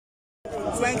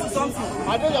20 something.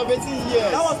 I don't have 18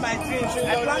 years. That was my dream.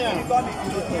 I plan to become a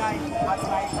engineer at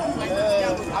my 20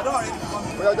 years. I don't already become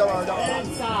a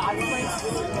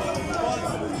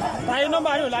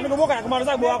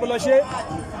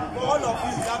all of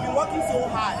you have been working so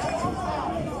hard.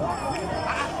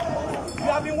 You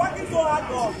have been working so hard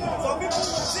for some people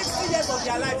 60 years of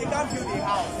their life they can't build a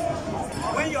house.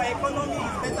 When your economy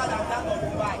is better than that of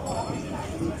Dubai.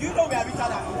 Do you know we are richer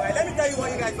than Dubai? Let me tell you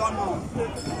what you guys don't know.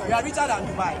 We are richer than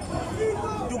Dubai.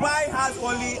 Dubai has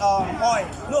only oil.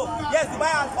 No, yes, Dubai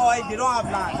has oil, they don't have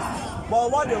land. But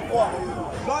what they want,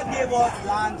 God gave us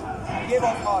land, gave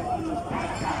us oil.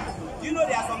 Do you know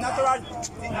there are some natural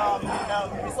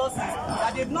resources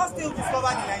that they've not still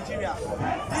discovered in Nigeria?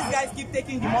 These guys keep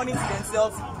taking the money to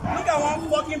themselves. Look at one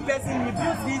fucking person who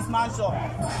built this mansion.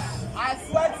 I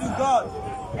swear to God,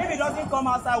 if he doesn't come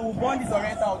outside, we'll burn this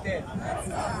Oriental hotel.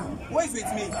 Who is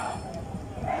with me?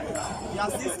 You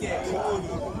are still scared. You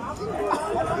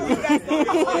guys don't be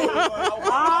scared.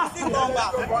 I'll still come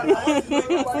back. I want to know if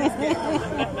you're still scared.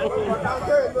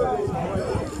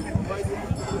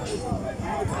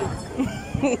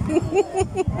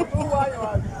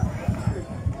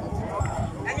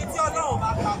 Ẹni tí Ọlọ́run bá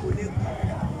pa kò lè kú.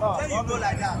 Tell you go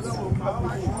like that.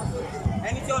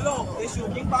 Ẹni tí Ọlọ́run èṣù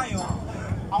kí ń pààyàn.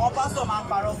 Àwọn pásítọ̀ máa ń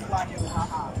parọ́ fún wa ní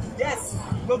ọ̀hún. Yes,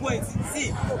 gbogbo ètí. See,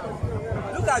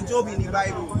 look at Job in the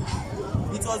Bible.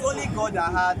 It was only God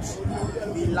that had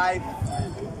the life,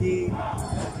 the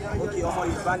ọmọ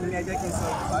Yorùbá ní ẹjẹ́ kí n sọ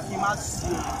Yorùbá kí n má ṣe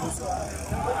òkú sọ.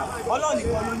 Ọlọ́run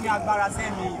nìkan ló ní agbára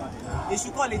sẹ́mi èèyàn. Èṣù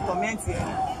kọ́ lè torment ẹ̀.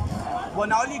 But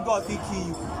na only God fit kill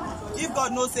you. If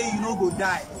God no say you no go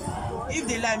die, if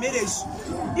they lie, make they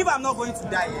if I'm not going to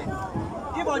die,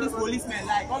 if all these policemen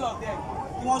like all of them,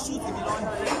 you wan shoot in the long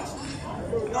range.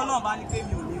 Ọlọ́run bá ní pé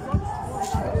mi ò ní fún.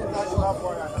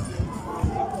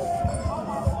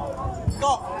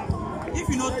 Talk. If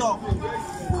you no talk, you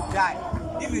go die.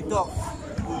 If you talk,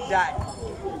 you die.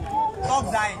 Talk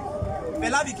dying.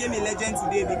 Fela became a legend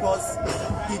today because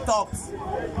he talked.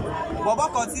 Bọ̀bọ̀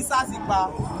kan tí SARS pa,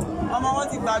 ọmọ wọn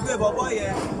ti gbàgbé bọ̀bọ̀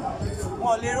yẹn,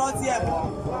 wọn ò lè rántí ẹ̀ mọ́.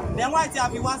 Then why tí a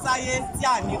fi wá sáyé tí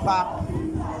a nípa?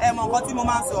 Ẹ mọ nǹkan tí mo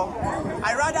máa ń sọ.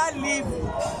 I rather live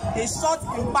a short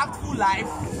impactful life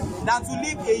than to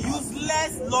live a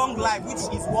useless long life, which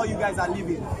is what you guys are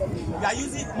living. You are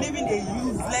living a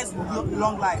useless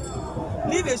long life.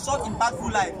 Live a short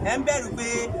impactful life. Ẹ ń bẹ̀rù pé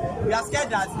we are scared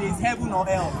that there is heaven or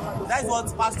hell. That is what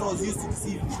pastors used to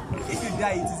deceive. If you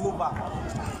die, it is over.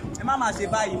 Ẹ má máa ṣe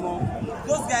báyìí mọ́.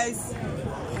 Those guys,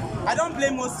 I don't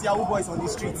blame most Yahoo boys on the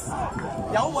streets.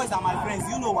 Yahoo boys are my friends.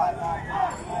 You know why?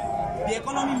 The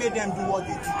economy made them do what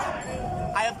they do.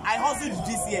 I hustled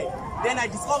this year. Then I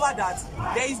discovered that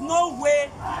there is no way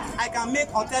I can make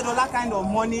 $100 kind of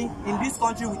money in this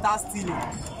country without stealing.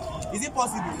 Is it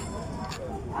possible?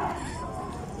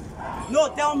 No,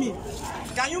 tell me.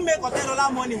 Can you make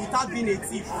 $100 money without being a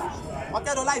thief?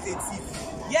 $100 is a thief.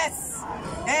 Yes.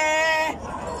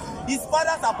 His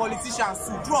fathers are politicians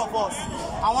too, two of us.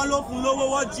 Àwọn ló fún lówó,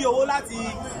 wọ́n jí owó láti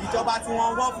ìjọba tí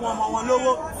wọ́n wọ́ fún ọmọ wọn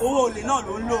lówó. Owó olè náà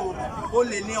ló ń lò.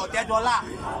 Olè ní $100.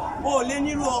 Olè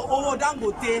nírú owó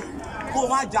Dangote kó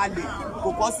má jalè, kò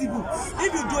possible.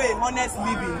 If you do a honest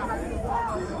living,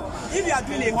 if you are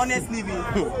doing a honest living,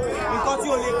 nǹkan tí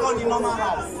o lè kọ́ ní normal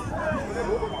house.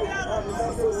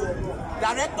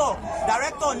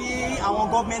 Director ní àwọn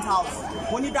government house.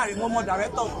 Mo ní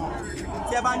director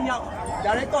tí ẹ bá ní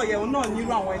director yẹn náà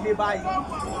nírú àwọn ilé báyìí.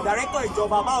 Director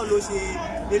ìjọba báwo ló ṣe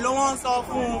èlò wọn sọ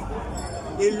fún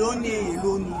èlò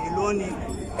ni.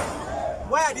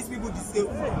 Why are these people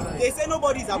disabled? They say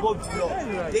nobody is above the law.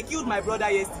 They killed my brother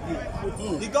yesterday.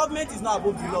 The government is not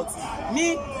above the law too.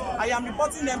 Me, I am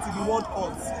reporting them to the world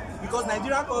courts because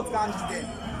Nigeria courts can't do them.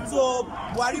 So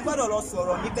Buhari gbọ́dọ̀ lọ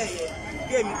sọ̀rọ̀ níbẹ̀ yẹn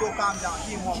kí èmi tó calm down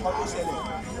kí n mọ nǹkan tó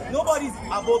ṣẹlẹ̀. Nobody is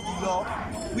above the law.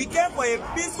 We came for a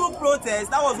peaceful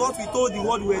protest. That was what we told the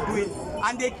world we were doing.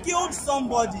 And they killed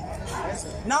somebody.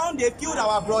 Now they killed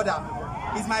our brother.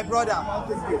 He's my brother.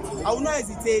 I will not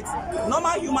hesitate.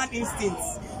 Normal human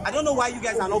instincts. I don't know why you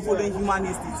guys are not following human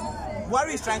instincts.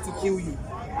 Buhari is trying to kill you.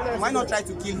 Why not try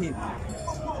to kill him?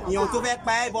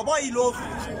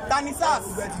 Tani SARS.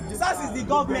 SARS is the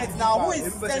government now. Who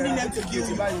is sending them to kill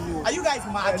you? Are you guys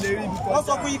mad?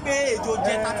 Also, we pay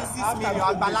 36 million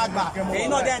àgbàlagbà. You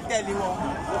know then tell you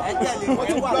what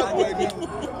you want.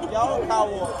 You're all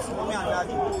cowards. Mommy and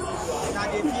daddy. Now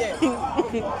they fear.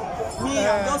 Me,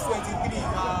 I'm just 23.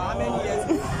 How many years?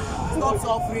 Stop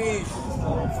suffering.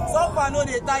 So far, no,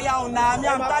 they tired now. Me,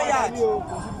 I'm tired.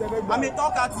 I'm a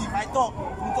talkative. I talk.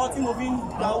 You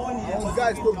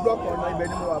guys go block on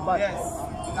my Yes.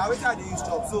 Now which I use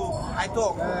chop, so I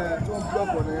talk.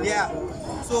 Yeah.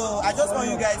 So I just want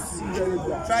you guys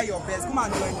to try your best. Come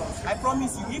and join us. I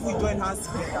promise you, if we join hands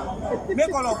together,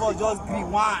 make all of us just agree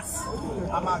once.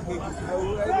 I'm a baby.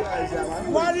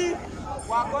 Wally,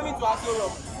 we are coming to Aso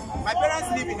Rock. My parents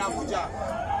live in Abuja.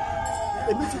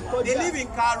 They live in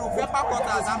Karu, Pepper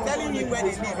Quarters. I'm telling you where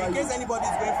they live in case anybody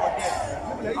is going for them.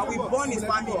 And we born his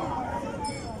family.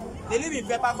 They live in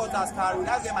Pepper Quarters, Karu.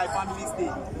 That's where my family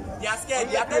stay. They are scared.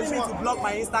 They are telling me to block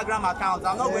my Instagram account.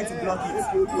 I'm not going to block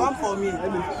it. Come for me.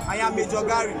 I am Major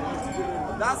Gary.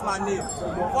 That's my name.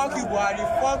 Fuck you, Buhari.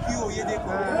 Fuck you, Oyedepo.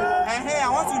 And hey, I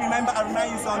want to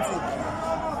remind you something.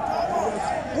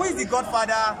 Who is the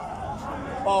godfather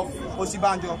of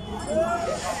Osibanjo?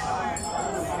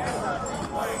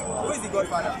 Who is the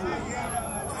godfather?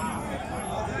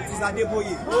 It is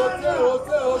Adeboye.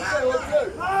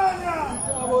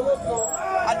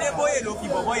 Adeboye ló fi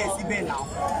bọ̀bọ́ yẹn síbẹ̀ now.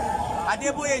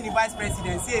 Adeboye ni vice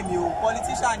president sí èmi o.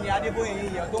 Politician ni Adeboye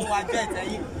yìí yẹn tó ń wa jet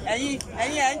ẹ̀yin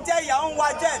ẹ̀ ń jẹ́ ìyà ń wa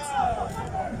jet.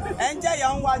 Ẹ̀ ń jẹ́ ìyà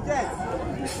ń wa jet.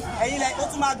 Ẹ̀yin lẹ ó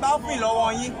tún máa gba ọ́fìn lọ́wọ́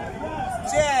yín.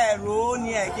 Ṣé ẹ̀rọ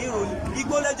ni ẹ̀ kí n rò ní?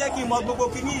 Igbó ló jẹ́ kí n mọ gbogbo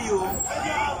kíní yìí o.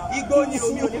 Igbó ni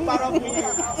omi ò ní parọ́ fún yín.